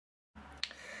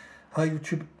Hi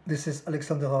YouTube, this is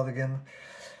Alexander Hard again.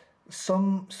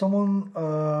 Some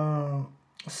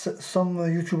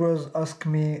YouTubers asked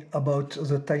me about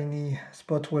the tiny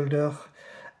spot welder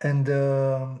and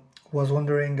was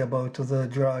wondering about the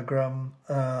diagram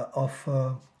of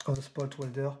the spot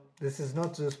welder. This is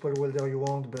not the spot welder you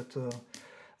want, but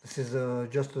this is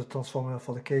just the transformer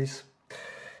for the case.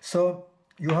 So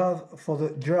you have for the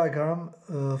diagram,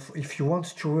 if you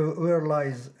want to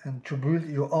realize and to build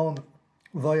your own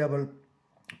variable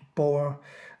power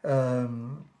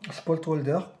spot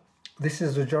welder, this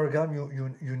is the diagram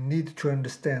you need to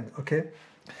understand. Okay,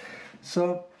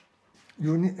 so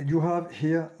you have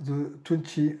here the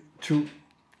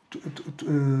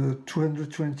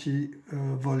 220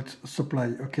 volt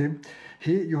supply. Okay,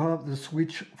 here you have the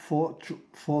switch for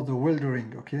the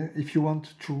welding. Okay, if you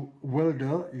want to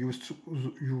welder, you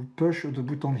push the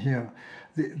button here.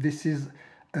 This is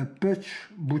a push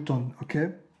button.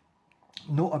 Okay,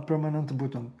 no a permanent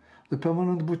button. The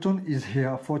permanent button is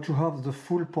here for to have the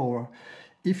full power.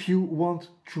 If you want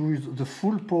to use the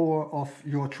full power of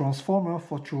your transformer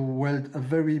for to weld a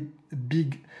very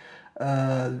big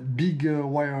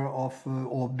wire of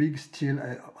or big steel,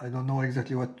 I don't know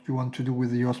exactly what you want to do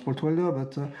with your spot welder,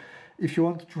 but if you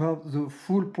want to have the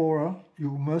full power,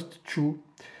 you must to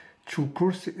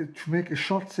make a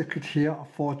short circuit here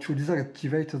for to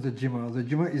deactivate the dimmer. The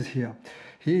dimmer is here.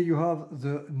 Here you have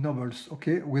the knobbles.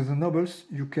 Okay, with the knobbles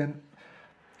you can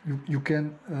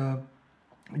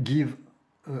give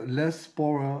less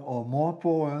power or more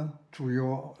power to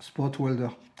your spot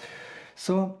welder.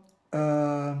 So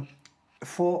to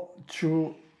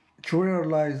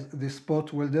realize this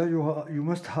spot welder, you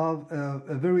must have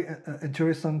a very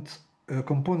interesting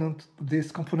component.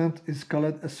 This component is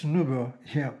called a snubber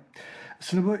here.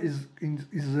 Snubber is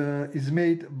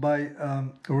made by a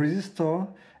resistor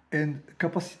and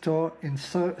capacitor in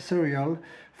serial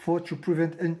to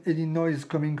prevent any noise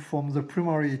coming from the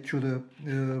primary to the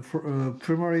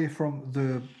primary from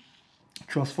the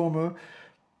transformer,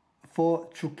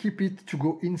 to keep it to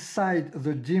go inside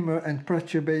the dimmer and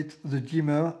perturbate the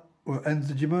dimmer, and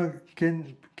the dimmer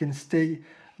can stay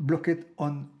blocked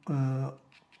on.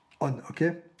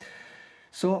 Okay,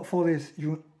 so for this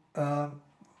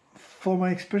for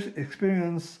my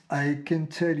experience, I can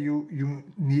tell you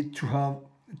need to have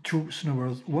two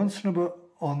snubbers. One snubber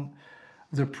on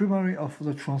the primary of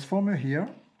the transformer here.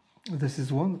 This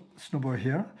is one snubber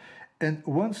here, and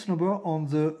one snubber on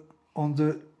the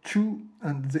two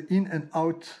and the in and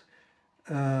out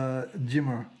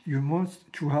dimmer. You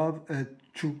must to have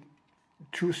two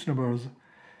snubbers.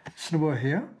 Snubber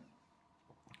here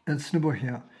and snubber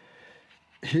here.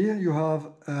 Here you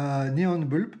have a neon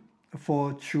bulb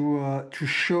for to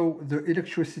show the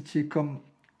electricity come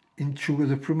into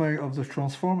the primary of the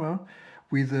transformer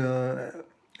with a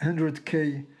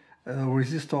 100K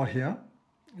resistor here.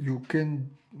 You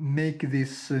can make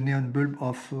this neon bulb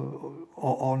of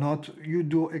or not. You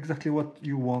do exactly what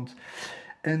you want.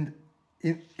 And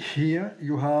here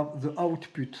you have the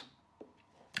output.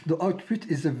 The output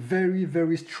is a very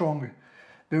strong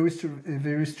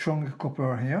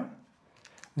copper here.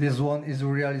 This one is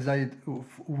realized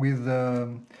with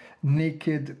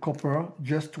naked copper,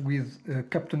 just with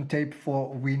Kapton tape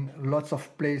for win lots of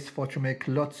place for to make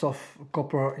lots of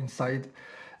copper inside.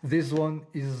 This one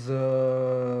is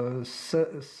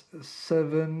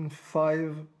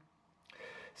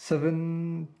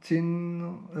 17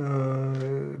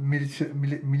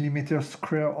 millimeter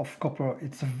square of copper.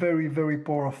 It's a very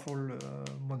powerful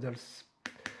models.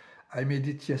 I made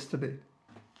it yesterday.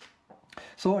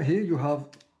 So here you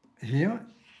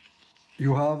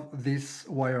have this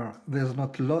wire. There's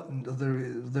not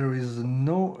there is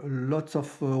no lots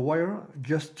of wire,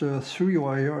 just 3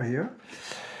 wire here,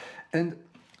 and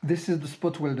this is the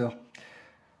spot welder.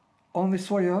 On this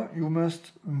wire you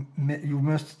must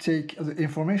take the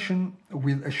information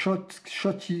with a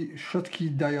Schottky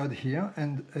diode here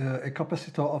and a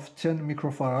capacitor of 10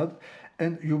 microfarad,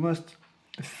 and you must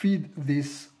feed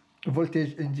this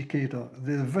voltage indicator.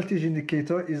 The voltage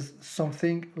indicator is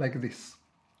something like this.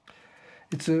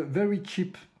 It's a very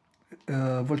cheap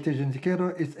voltage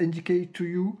indicator. It indicates to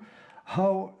you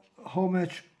how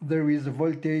much there is a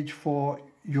voltage for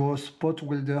your spot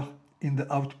welder in the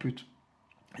output.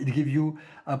 It gives you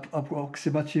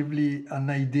approximately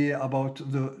an idea about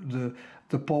the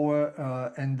power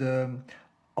and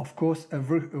of course a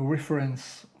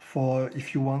reference for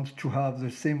if you want to have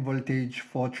the same voltage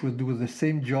for to do the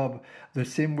same job, the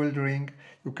same welding.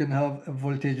 You can have a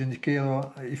voltage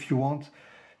indicator if you want.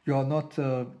 You are not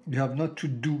you have not to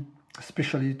do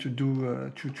especially to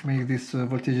make this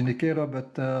voltage indicator,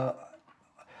 but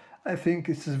I think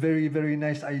it's a very, very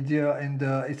nice idea, and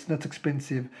it's not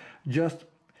expensive. Just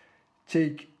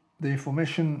take the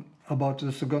information about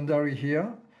the secondary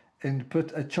here and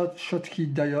put a Schottky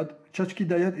diode. Schottky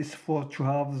diode is for to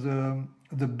have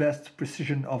the best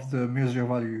precision of the measure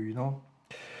value, you know,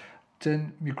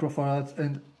 10 microfarads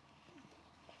and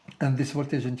this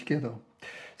voltage indicator.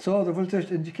 So the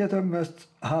voltage indicator must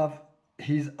have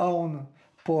his own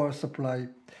power supply.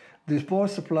 This power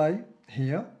supply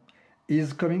here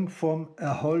is coming from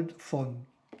a hold phone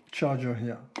charger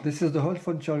here. This is the hold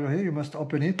phone charger here. You must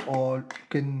open it, or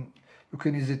you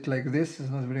can use it like this. It's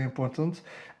not very important.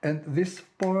 And this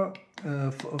power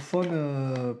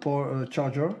phone power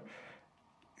charger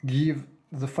give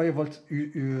the 5 volt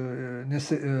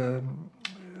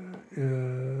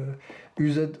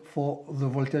used for the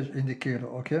voltage indicator.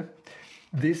 Okay,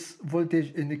 this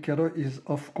voltage indicator is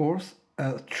of course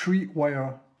a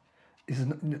 3-wire.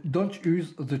 Don't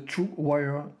use the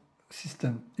 2-wire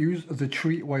system. Use the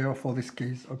 3-wire for this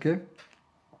case. Okay.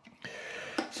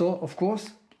 So of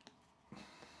course,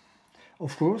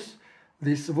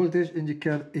 this voltage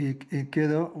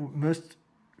indicator must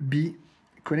be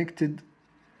connected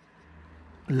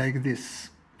like this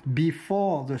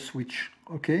before the switch.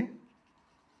 Okay.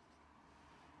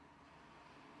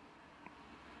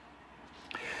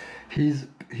 It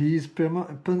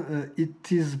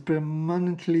is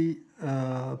permanently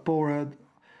powered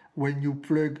when you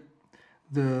plug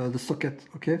the socket.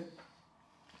 Okay.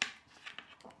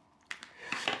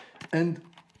 And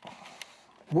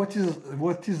what is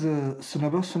a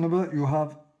snubber? Snubber, you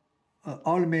have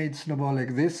all-made snubber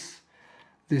like this.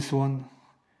 This one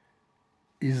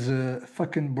is a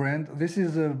fucking brand. This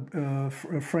is a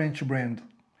French brand.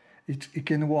 It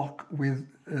can work with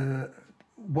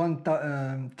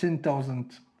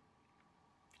 10,000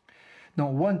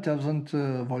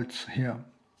 volts here.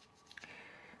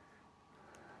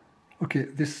 Okay,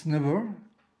 this snubber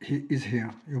is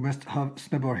here. You must have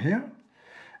snubber here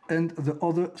and the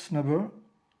other snubber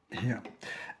here.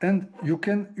 And you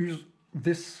can use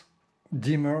this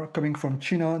dimmer coming from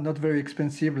China, not very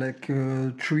expensive, like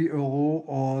 €3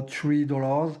 or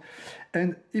 $3.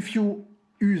 And if you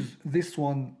use this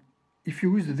one,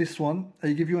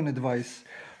 I give you an advice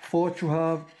for to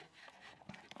have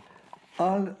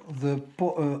all the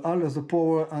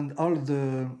power and all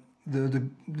the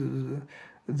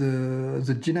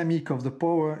dynamic of the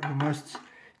power. You must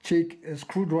take a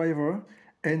screwdriver,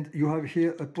 and you have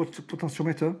here a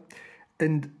potentiometer,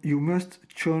 and you must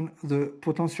turn the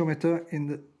potentiometer in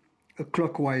the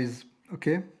clockwise,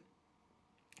 okay,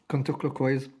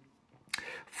 counterclockwise,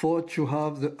 for to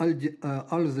have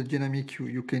all the dynamic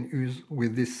you can use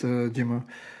with this dimmer.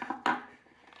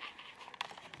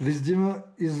 This dimmer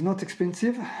is not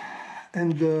expensive,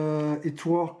 and it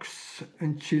works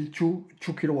until 2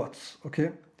 kilowatts.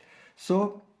 Okay,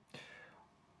 so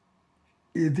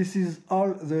this is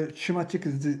all the schematic.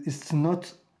 It's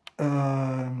not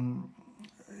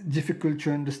difficult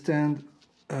to understand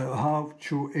how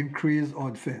to increase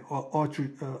or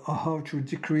how to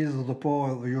decrease the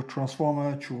power of your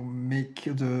transformer to make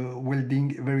the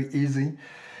welding very easy.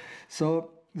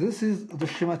 So this is the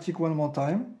schematic one more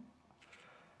time.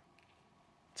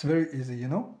 It's very easy, you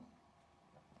know.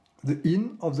 The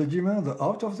in of the dimmer, the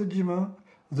out of the dimmer,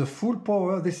 the full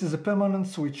power. This is a permanent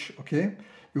switch, okay?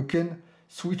 You can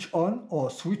switch on or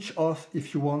switch off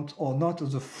if you want, or not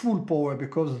the full power,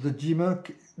 because the dimmer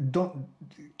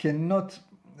cannot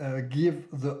give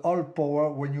the all power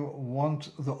when you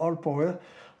want the all power.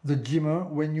 The dimmer,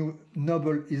 when you knob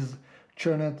is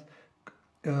turned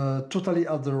totally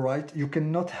at the right, you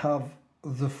cannot have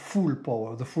the full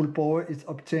power. The full power is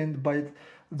obtained by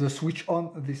the switch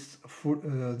on this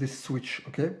switch.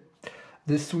 Okay,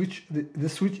 this switch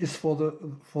is for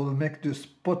make the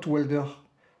spot welder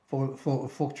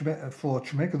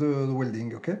to make the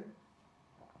welding. Okay,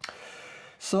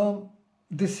 so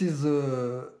this is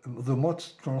the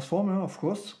MOT transformer, of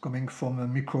course, coming from a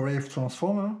microwave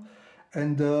transformer,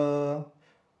 and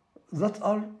that's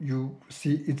all. You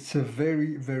see, it's a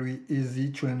very, very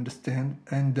easy to understand.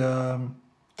 And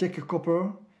take a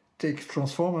copper, take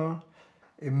transformer,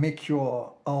 and make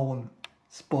your own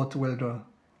spot welder.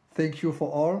 Thank you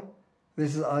for all.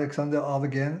 This is Alexander Ard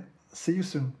again. See you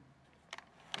soon.